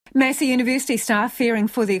Massey University staff, fearing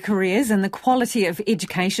for their careers and the quality of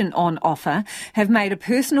education on offer, have made a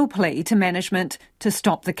personal plea to management to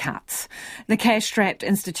stop the cuts. The cash-strapped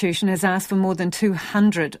institution has asked for more than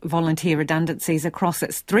 200 volunteer redundancies across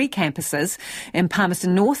its 3 campuses in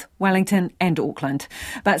Palmerston North, Wellington and Auckland.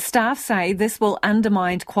 But staff say this will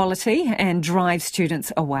undermine quality and drive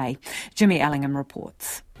students away. Jimmy Ellingham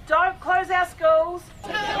reports. Don't close our schools.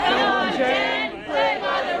 Come on, Jan, play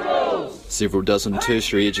by the rules. Several dozen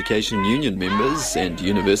tertiary education union members and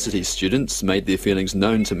university students made their feelings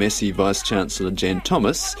known to Massey Vice-Chancellor Jan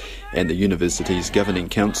Thomas and the university's governing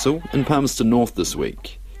council in Palmerston North this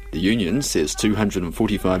week. The union says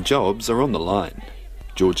 245 jobs are on the line.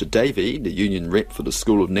 Georgia Davey, the union rep for the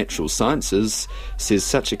School of Natural Sciences, says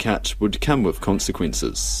such a cut would come with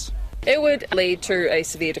consequences. It would lead to a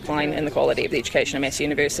severe decline in the quality of the education at Massey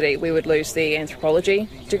University. We would lose the anthropology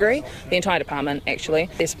degree, the entire department actually.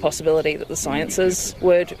 There's a possibility that the sciences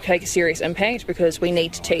would take a serious impact because we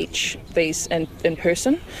need to teach these in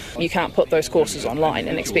person. You can't put those courses online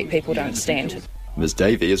and expect people to understand. Ms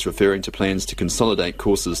Davey is referring to plans to consolidate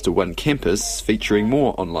courses to one campus, featuring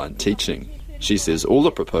more online teaching. She says all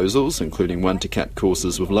the proposals, including one to cut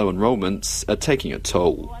courses with low enrolments, are taking a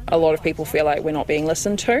toll. A lot of people feel like we're not being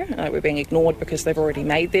listened to, we're being ignored because they've already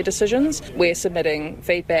made their decisions. We're submitting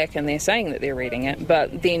feedback and they're saying that they're reading it,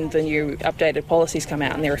 but then the new updated policies come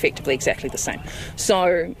out and they're effectively exactly the same.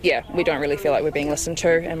 So, yeah, we don't really feel like we're being listened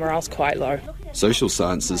to and morale's quite low. Social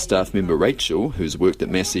Sciences staff member Rachel, who's worked at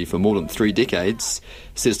Massey for more than 3 decades,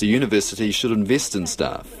 says the university should invest in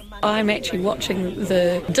staff. I'm actually watching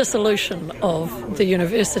the dissolution of the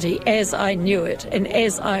university as I knew it and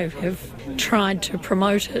as I have tried to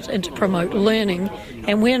promote it and to promote learning,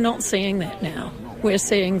 and we're not seeing that now. We're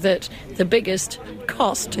seeing that the biggest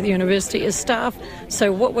cost to the university is staff,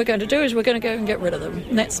 so what we're going to do is we're going to go and get rid of them,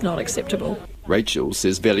 and that's not acceptable. Rachel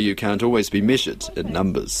says value can't always be measured in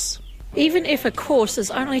numbers. Even if a course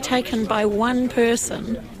is only taken by one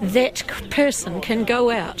person, that person can go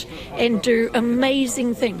out and do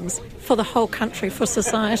amazing things for the whole country, for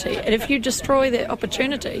society. And if you destroy that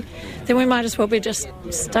opportunity, then we might as well be just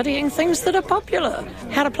studying things that are popular.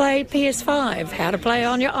 How to play PS5, how to play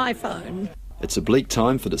on your iPhone. It's a bleak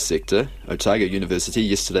time for the sector. Otago University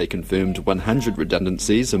yesterday confirmed 100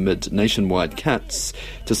 redundancies amid nationwide cuts,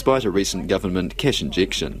 despite a recent government cash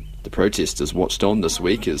injection. The protesters watched on this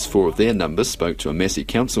week as 4 of their numbers spoke to a Massey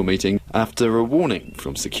council meeting after a warning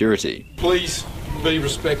from security. Please be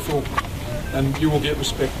respectful and you will get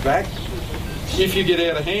respect back. If you get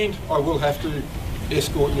out of hand, I will have to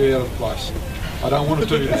escort you out of the place. I don't want to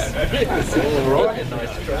do that. All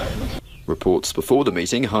right? Reports before the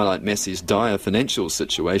meeting highlight Massey's dire financial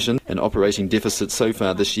situation, an operating deficit so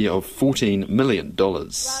far this year of $14 million.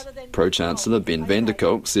 Pro-Chancellor Ben van der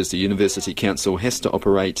Kolk says the University Council has to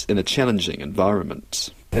operate in a challenging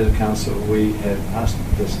environment. As a council, we have asked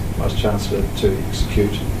the Vice-Chancellor to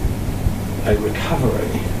execute a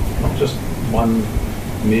recovery, not just one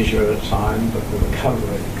measure at a time, but the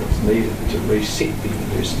recovery that's needed to reset the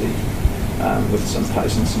university with some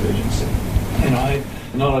pace and some urgency. And I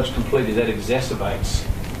acknowledge completely that exacerbates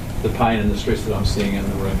the pain and the stress that I'm seeing in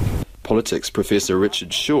the room. Politics Professor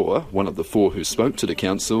Richard Shaw, one of the 4 who spoke to the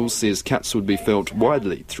council, says cuts would be felt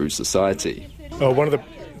widely through society. One of the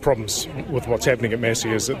problems with what's happening at Massey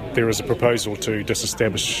is that there is a proposal to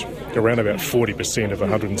disestablish around about 40% of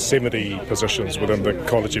 170 positions within the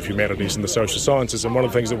College of Humanities and the Social Sciences, and one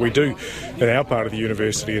of the things that we do in our part of the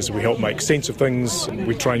university is we help make sense of things.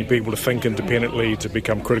 We train people to think independently, to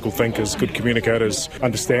become critical thinkers, good communicators,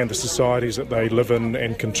 understand the societies that they live in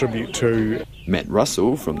and contribute to. Matt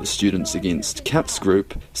Russell from the Students Against Cuts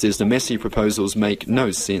group says the Massey proposals make no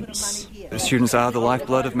sense. Students are the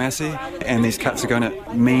lifeblood of Massey, and these cuts are going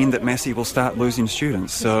to mean that Massey will start losing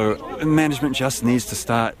students. So management just needs to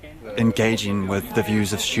start engaging with the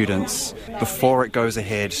views of students before it goes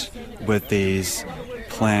ahead with these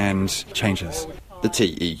planned changes. The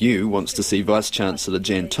TEU wants to see Vice-Chancellor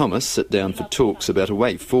Jan Thomas sit down for talks about a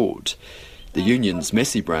way forward. The union's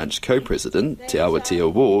Massey branch co-president, Te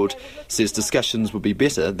Awatea Ward, says discussions will be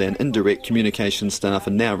better than indirect communication staff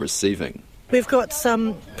are now receiving. We've got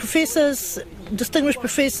some professors, distinguished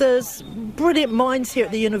professors, brilliant minds here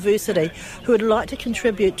at the university who would like to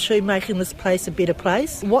contribute to making this place a better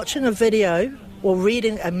place. Watching a video or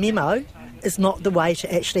reading a memo is not the way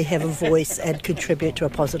to actually have a voice and contribute to a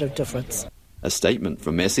positive difference. A statement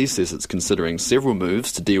from Massey says it's considering several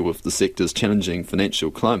moves to deal with the sector's challenging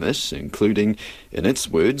financial climate, including, in its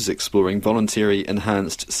words, exploring voluntary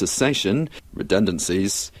enhanced cessation,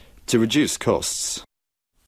 redundancies, to reduce costs.